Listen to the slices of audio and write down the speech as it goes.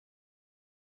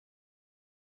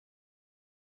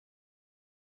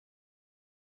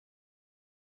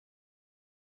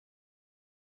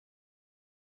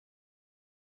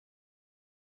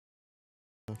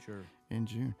Sure. in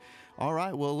June. All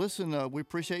right. Well, listen, we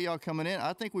appreciate y'all coming in.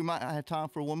 I think we might have time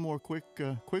for one more quick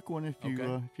one if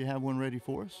you have one ready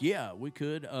for us. Yeah, we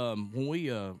could. When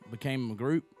we became a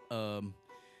group,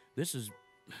 this is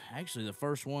actually the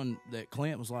first one that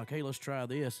Clint was like, "Hey, let's try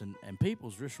this," and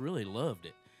people's just really loved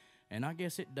it. And I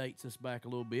guess it dates us back a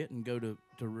little bit and go to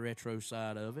retro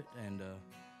side of it. And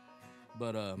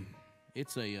but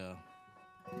it's a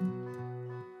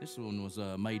this one was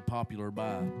made popular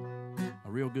by a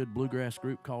real good bluegrass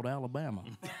group called Alabama.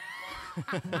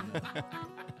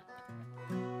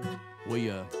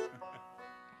 We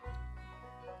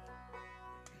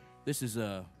this is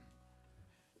let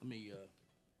me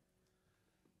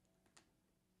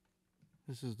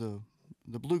This is the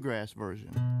bluegrass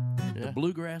version. Yeah. the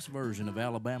bluegrass version of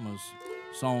Alabama's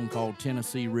song called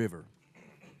Tennessee River.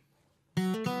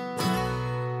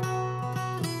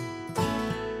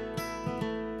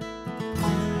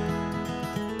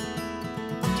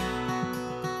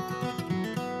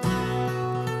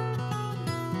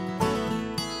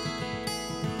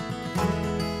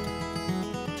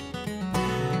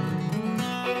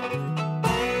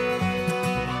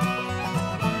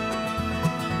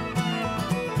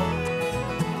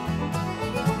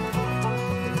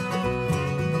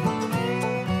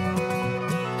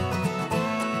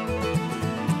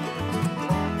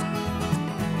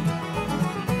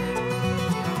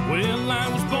 Well, I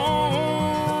was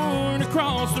born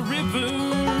across the river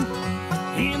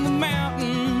in the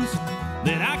mountains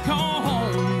that I call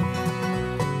home.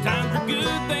 Times are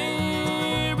good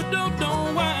there, but don't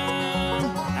know why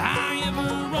I ever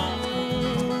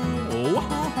roam. Oh,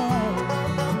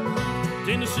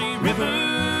 Tennessee River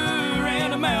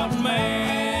and a mountain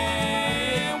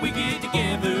man, we get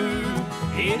together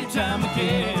anytime we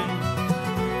can.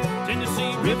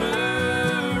 Tennessee River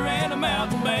and a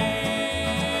mountain man,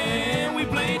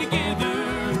 play together,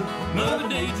 Mother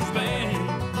Nature's band.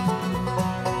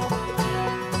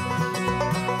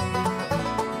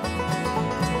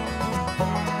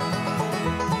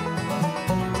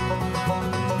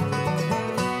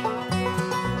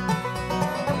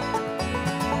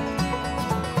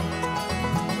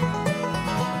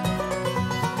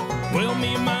 Well,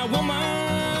 me and my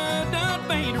woman done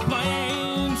made her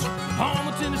plans on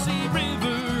the Tennessee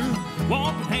River,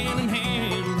 walking hand in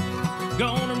hand.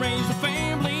 Gonna raise a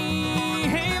family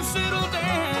and settle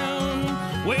down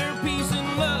where peace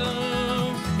and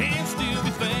love can still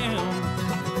be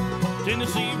found.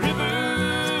 Tennessee River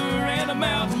and a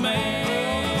mountain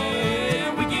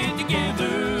man, we get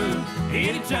together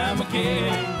anytime we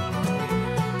can.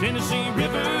 Tennessee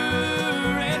River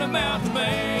and a mountain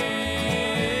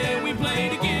man, we play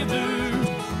together,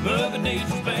 Mother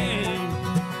Nature's band.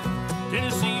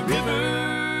 Tennessee River.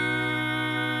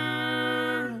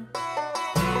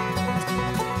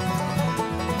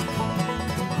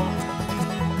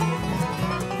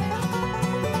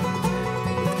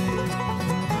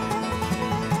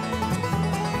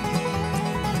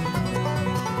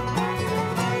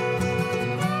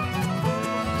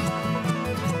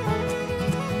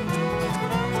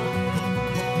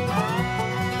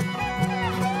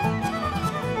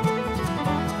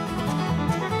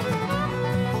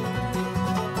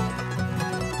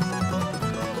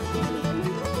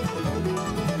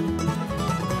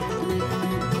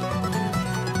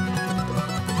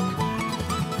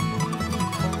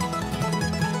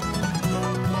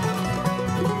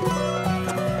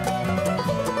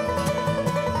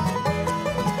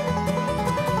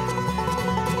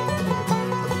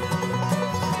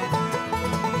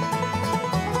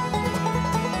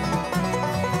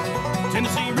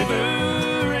 Tennessee River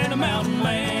and a mountain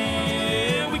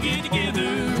man, we get together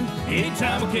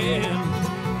anytime we can.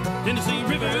 Tennessee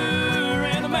River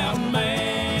and a mountain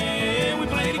man, we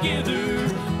play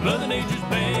together, Mother Nature's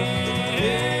band.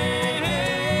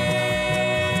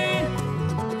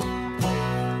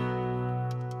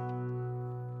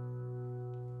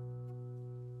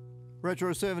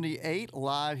 Retro 78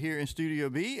 live here in Studio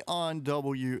B on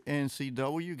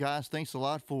WNCW. Guys, thanks a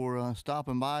lot for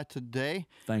stopping by today.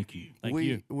 Thank you.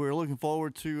 We're looking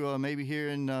forward to maybe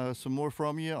hearing some more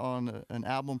from you on an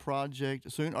album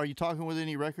project soon. Are you talking with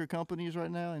any record companies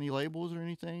right now? Any labels or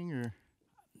anything? Or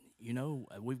You know,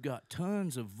 we've got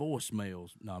tons of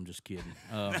voicemails. No, I'm just kidding.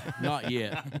 Not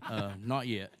yet. Not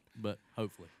yet, but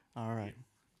hopefully. All right.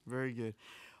 Very good.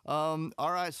 All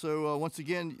right, so once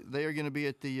again, they are going to be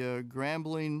at the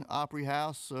Grambling Opry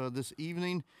House this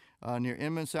evening near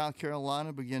Inman, South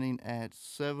Carolina, beginning at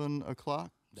 7 o'clock.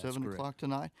 That's 7 correct. o'clock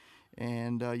tonight.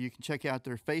 And you can check out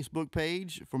their Facebook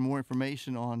page for more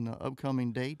information on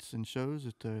upcoming dates and shows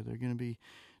that they're going to be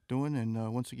doing.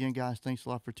 And once again, guys, thanks a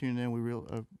lot for tuning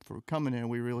in. For coming in.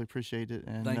 We really appreciate it,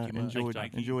 and Thank you, man.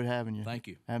 enjoyed having you. Thank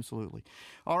you. Absolutely.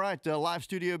 All right, live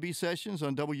Studio B sessions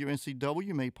on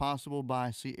WNCW made possible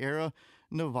by Sierra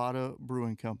Nevada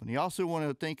Brewing Company. Also want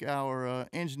to thank our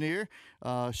engineer,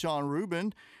 Sean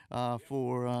Rubin,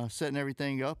 for setting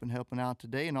everything up and helping out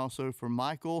today, and also for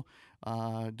Michael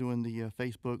doing the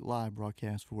Facebook Live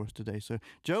broadcast for us today. So,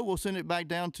 Joe, we'll send it back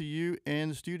down to you in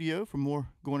the studio for more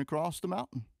Going Across the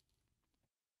Mountain.